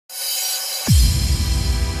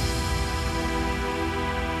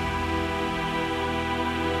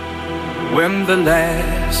When the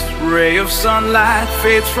last ray of sunlight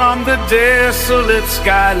fades from the desolate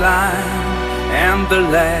skyline, and the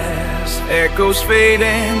last echoes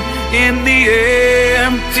fading in the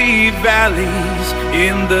empty valleys,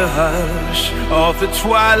 in the hush of the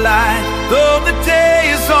twilight, though the day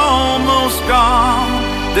is almost gone,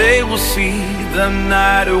 they will see the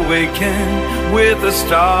night awaken with a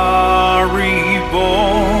star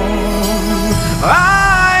reborn.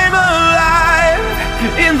 I'm alive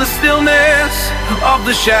in the stillness of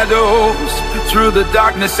the shadows, through the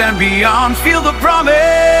darkness and beyond. Feel the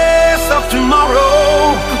promise of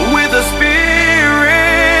tomorrow with a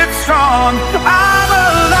spirit strong. I'm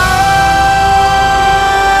alive.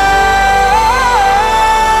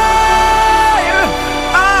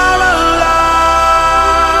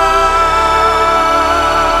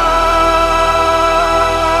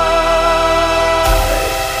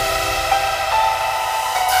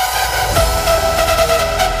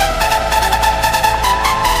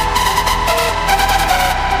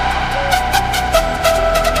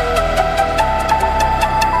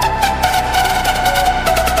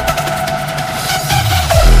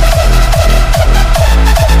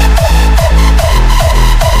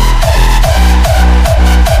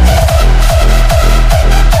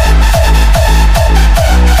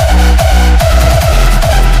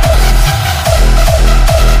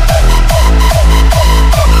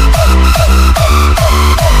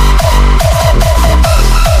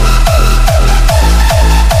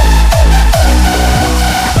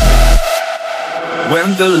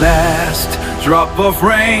 When the last drop of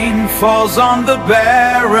rain falls on the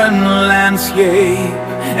barren landscape,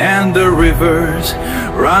 and the rivers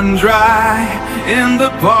run dry in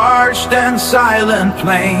the parched and silent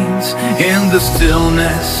plains, in the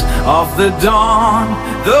stillness of the dawn,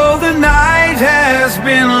 though the night has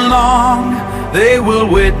been long, they will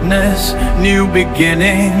witness new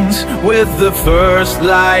beginnings with the first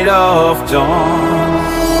light of dawn.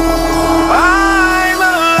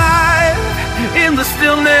 The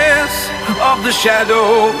stillness of the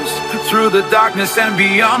shadows, through the darkness and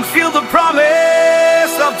beyond. Feel the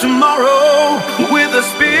promise of tomorrow with a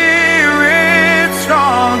spirit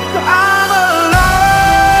strong.